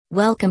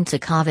Welcome to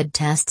COVID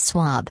test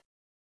swab.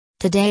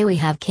 Today we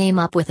have came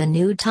up with a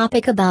new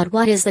topic about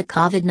what is the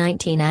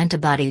COVID-19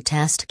 antibody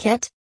test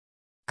kit.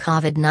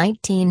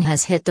 COVID-19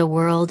 has hit the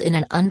world in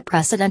an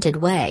unprecedented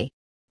way.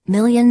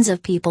 Millions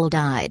of people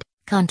died,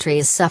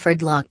 countries suffered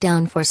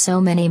lockdown for so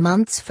many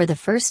months for the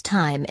first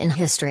time in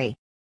history.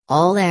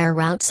 All air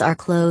routes are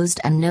closed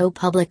and no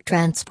public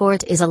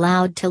transport is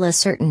allowed till a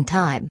certain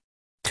time.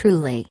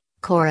 Truly,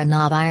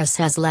 coronavirus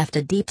has left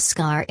a deep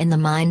scar in the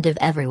mind of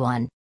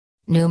everyone.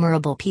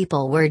 Numerable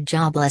people were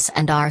jobless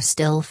and are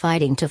still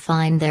fighting to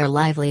find their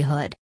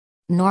livelihood.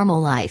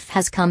 Normal life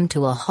has come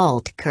to a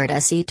halt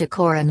courtesy to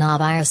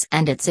coronavirus,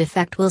 and its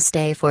effect will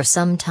stay for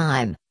some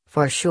time,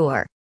 for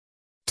sure.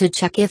 To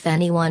check if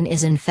anyone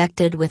is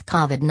infected with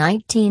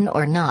COVID-19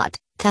 or not,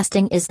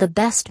 testing is the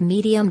best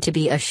medium to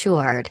be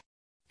assured.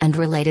 And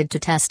related to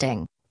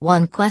testing,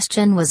 one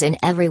question was in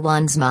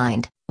everyone's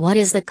mind: what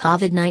is the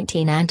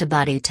COVID-19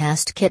 antibody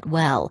test kit?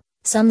 Well,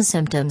 some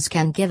symptoms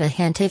can give a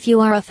hint if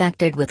you are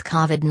affected with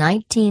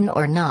COVID-19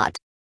 or not.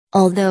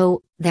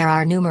 Although, there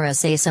are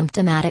numerous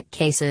asymptomatic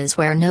cases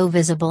where no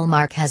visible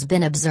mark has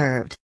been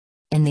observed.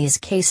 In these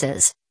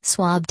cases,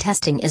 swab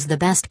testing is the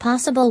best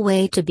possible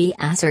way to be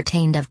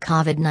ascertained of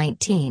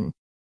COVID-19.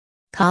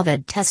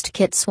 COVID test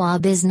kit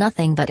swab is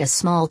nothing but a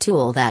small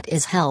tool that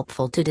is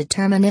helpful to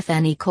determine if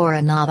any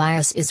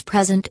coronavirus is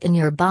present in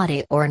your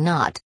body or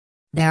not.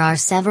 There are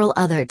several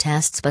other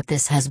tests, but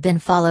this has been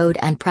followed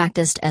and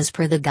practiced as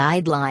per the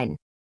guideline.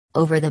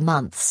 Over the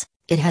months,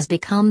 it has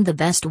become the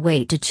best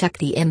way to check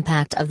the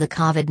impact of the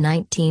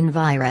COVID-19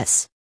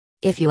 virus.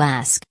 If you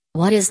ask,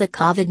 what is the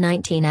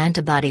COVID-19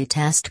 antibody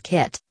test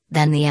kit,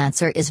 then the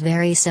answer is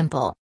very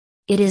simple.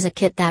 It is a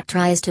kit that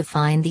tries to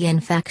find the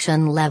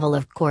infection level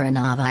of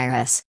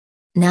coronavirus.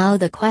 Now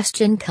the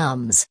question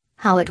comes,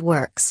 how it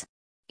works.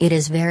 It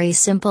is very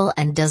simple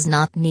and does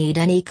not need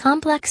any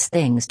complex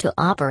things to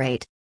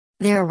operate.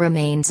 There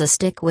remains a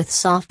stick with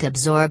soft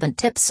absorbent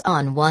tips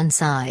on one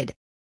side.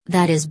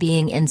 That is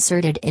being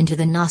inserted into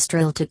the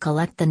nostril to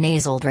collect the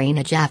nasal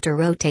drainage after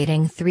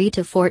rotating 3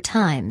 to 4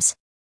 times.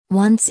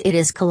 Once it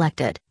is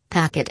collected,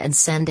 pack it and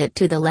send it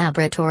to the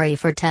laboratory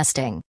for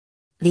testing.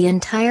 The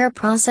entire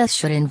process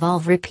should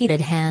involve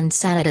repeated hand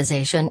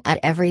sanitization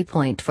at every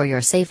point for your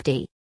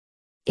safety.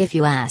 If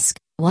you ask,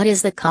 what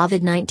is the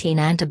COVID-19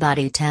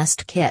 antibody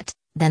test kit,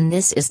 then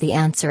this is the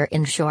answer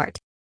in short.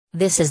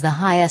 This is the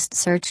highest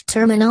search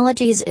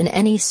terminologies in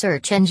any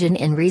search engine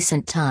in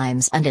recent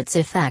times, and its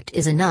effect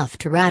is enough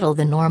to rattle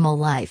the normal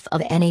life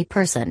of any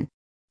person.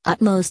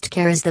 Utmost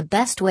care is the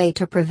best way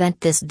to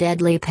prevent this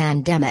deadly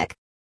pandemic.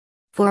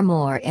 For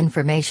more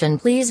information,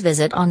 please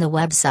visit on the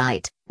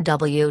website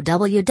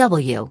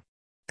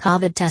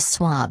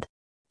www.covidtestswab.com.